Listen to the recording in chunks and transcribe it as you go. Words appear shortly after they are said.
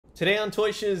Today on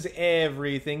Toy Shiz,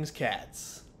 everything's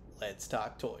cats. Let's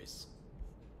talk toys.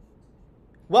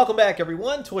 Welcome back,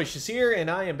 everyone. Toy Shiz here,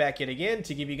 and I am back yet again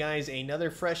to give you guys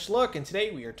another fresh look. And today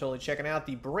we are totally checking out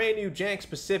the brand new Jakks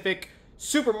Pacific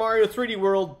Super Mario 3D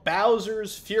World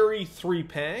Bowser's Fury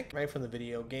 3-pack, right from the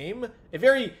video game. A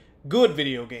very good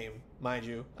video game, mind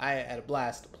you. I had a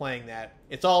blast playing that.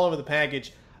 It's all over the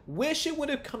package. Wish it would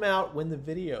have come out when the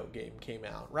video game came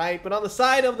out, right? But on the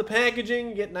side of the packaging,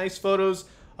 you get nice photos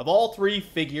of all three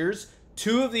figures.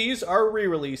 Two of these are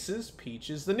re-releases. Peach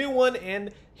is the new one,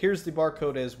 and here's the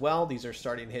barcode as well. These are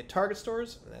starting to hit Target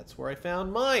stores, and that's where I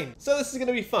found mine. So this is going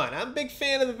to be fun. I'm a big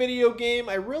fan of the video game.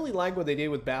 I really like what they did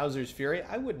with Bowser's Fury.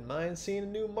 I wouldn't mind seeing a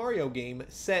new Mario game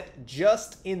set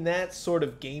just in that sort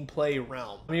of gameplay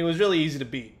realm. I mean, it was really easy to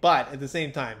beat, but at the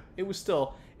same time, it was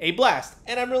still a blast,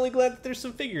 and I'm really glad that there's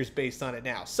some figures based on it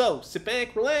now. So sit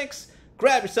back, relax,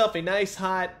 grab yourself a nice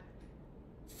hot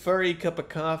furry cup of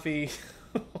coffee.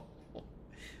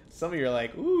 Some of you are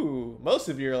like, ooh. Most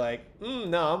of you are like,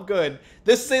 no, I'm good.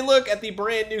 This is a look at the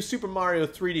brand new Super Mario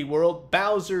 3D World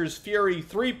Bowser's Fury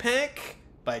 3-pack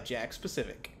by Jakks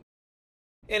Pacific.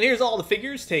 And here's all the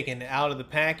figures taken out of the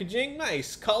packaging.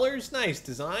 Nice colors, nice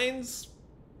designs.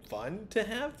 Fun to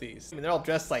have these. I mean, they're all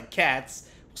dressed like cats.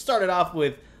 We'll start it off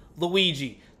with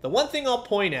Luigi. The one thing I'll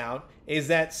point out is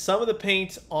that some of the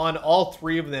paint on all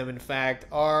three of them, in fact,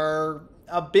 are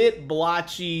a bit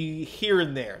blotchy here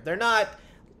and there. They're not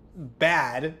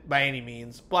bad by any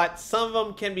means, but some of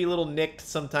them can be a little nicked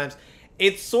sometimes.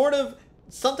 It's sort of,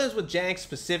 sometimes with Jakks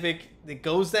Pacific, it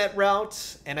goes that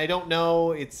route, and I don't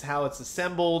know it's how it's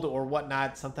assembled or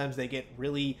whatnot. Sometimes they get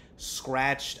really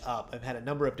scratched up. I've had a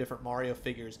number of different Mario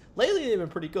figures. Lately they've been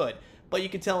pretty good, but you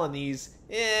can tell on these,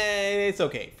 it's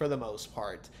okay for the most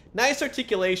part. Nice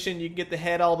articulation, you can get the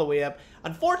head all the way up.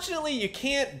 Unfortunately, you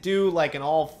can't do like an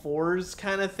all fours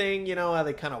kind of thing, you know, how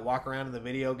they kind of walk around in the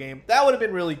video game. That would have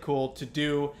been really cool to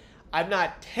do. I'm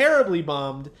not terribly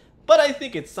bummed, but I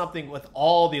think it's something with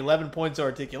all the 11 points of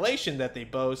articulation that they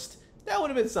boast, that would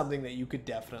have been something that you could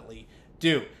definitely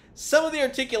do. Some of the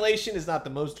articulation is not the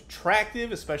most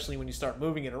attractive, especially when you start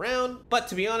moving it around, but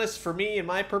to be honest, for me and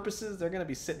my purposes, they're going to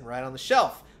be sitting right on the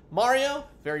shelf. Mario,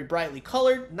 very brightly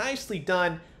colored, nicely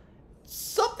done.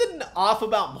 Something off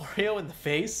about Mario in the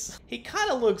face. He kind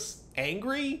of looks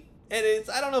angry, and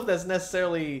I don't know if that's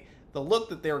necessarily the look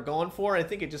that they were going for. I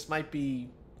think it just might be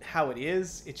how it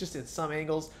is. It's just in some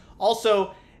angles.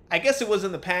 Also, I guess it was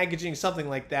in the packaging, something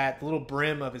like that. The little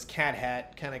brim of his cat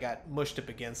hat kind of got mushed up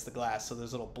against the glass, so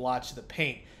there's a little blotch of the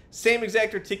paint. Same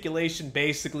exact articulation,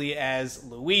 basically, as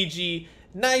Luigi.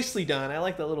 Nicely done. I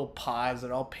like the little paws.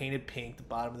 They're all painted pink. The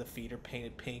bottom of the feet are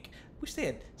painted pink. Wish they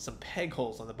had some peg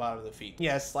holes on the bottom of the feet.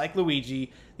 Yes, like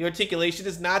Luigi, the articulation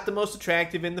is not the most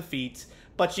attractive in the feet,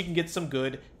 but you can get some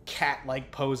good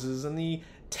cat-like poses, and the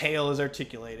tail is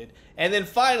articulated. And then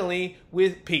finally,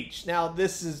 with Peach. Now,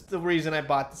 this is the reason I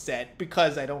bought the set,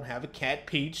 because I don't have a cat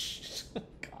Peach.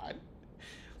 God,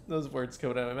 those words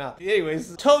coming out of my mouth.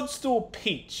 Anyways, Toadstool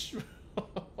Peach.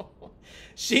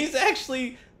 She's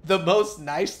actually the most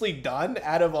nicely done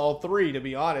out of all three, to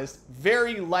be honest.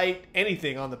 Very light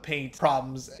anything on the paint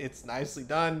problems. It's nicely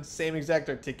done. Same exact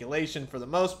articulation for the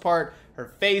most part. Her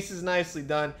face is nicely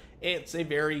done. It's a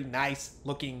very nice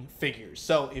looking figure.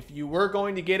 So if you were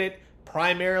going to get it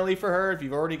primarily for her, if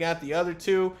you've already got the other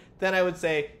two, then I would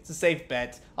say it's a safe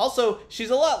bet. Also,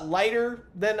 she's a lot lighter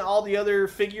than all the other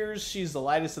figures. She's the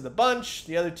lightest of the bunch.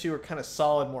 The other two are kind of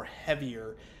solid, more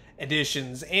heavier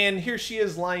additions, and here she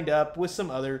is lined up with some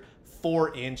other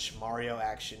 4-inch Mario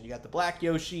action. You got the black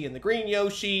Yoshi and the green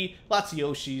Yoshi, lots of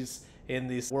Yoshis in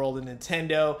this world of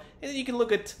Nintendo, and then you can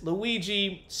look at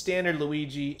Luigi, standard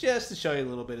Luigi, just to show you a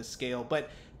little bit of scale. But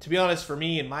to be honest, for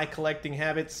me and my collecting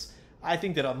habits, I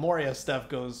think that Mario stuff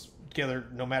goes together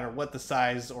no matter what the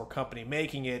size or company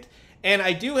making it. And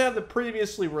I do have the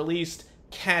previously released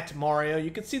Cat Mario.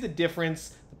 You can see the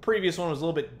difference. Previous one was a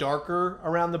little bit darker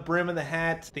around the brim of the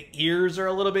hat. The ears are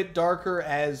a little bit darker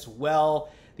as well.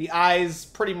 The eyes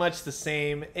pretty much the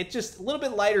same. It's just a little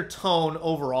bit lighter tone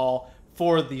overall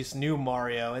for this new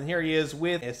Mario. And here he is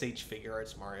with SH Figure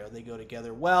Arts Mario. They go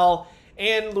together well.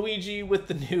 And Luigi with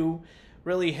the new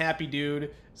really happy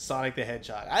dude, Sonic the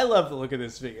Hedgehog. I love the look of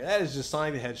this figure. That is just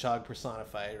Sonic the Hedgehog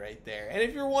personified right there. And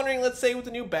if you're wondering, let's say with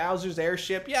the new Bowser's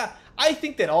Airship, yeah, I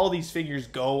think that all these figures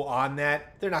go on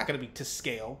that. They're not going to be to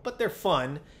scale, but they're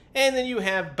fun. And then you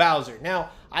have Bowser.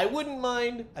 Now, I wouldn't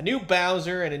mind a new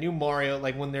Bowser and a new Mario,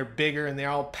 like when they're bigger and they're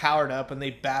all powered up and they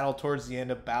battle towards the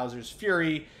end of Bowser's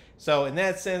Fury. So in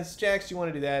that sense, Jakks, you want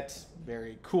to do that?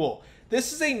 Very cool.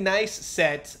 This is a nice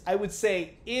set. I would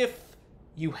say if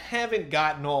you haven't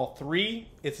gotten all three,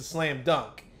 it's a slam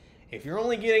dunk. If you're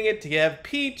only getting it to have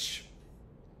Peach,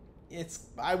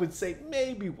 I would say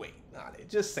maybe wait on it.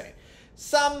 Just saying.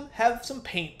 Some have some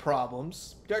paint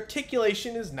problems. The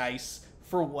articulation is nice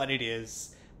for what it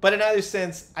is. But in either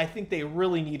sense, I think they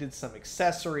really needed some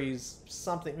accessories,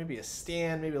 something, maybe a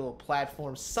stand, maybe a little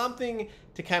platform, something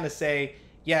to kind of say,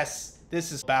 yes,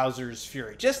 this is Bowser's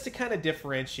Fury, just to kind of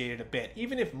differentiate it a bit.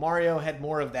 Even if Mario had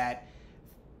more of that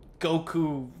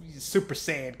Goku Super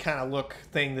Saiyan kind of look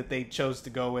thing that they chose to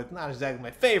go with, not exactly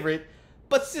my favorite,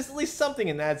 but it's just at least something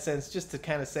in that sense, just to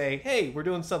kind of say, hey, we're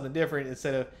doing something different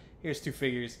instead of, here's 2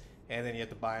 figures, and then you have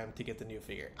to buy them to get the new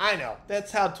figure. I know,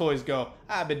 that's how toys go.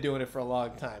 I've been doing it for a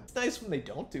long time. It's nice when they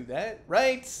don't do that,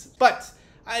 right? But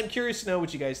I'm curious to know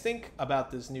what you guys think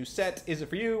about this new set. Is it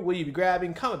for you? Will you be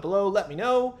grabbing? Comment below, let me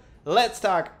know. Let's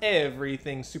talk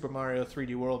everything Super Mario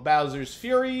 3D World Bowser's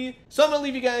Fury. So I'm going to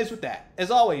leave you guys with that.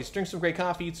 As always, drink some great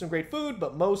coffee, eat some great food,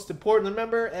 but most importantly,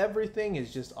 remember, everything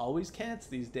is just always cats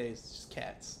these days. It's just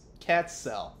cats. Cats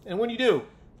sell. And when you do,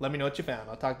 let me know what you found.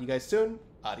 I'll talk to you guys soon.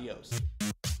 Adios.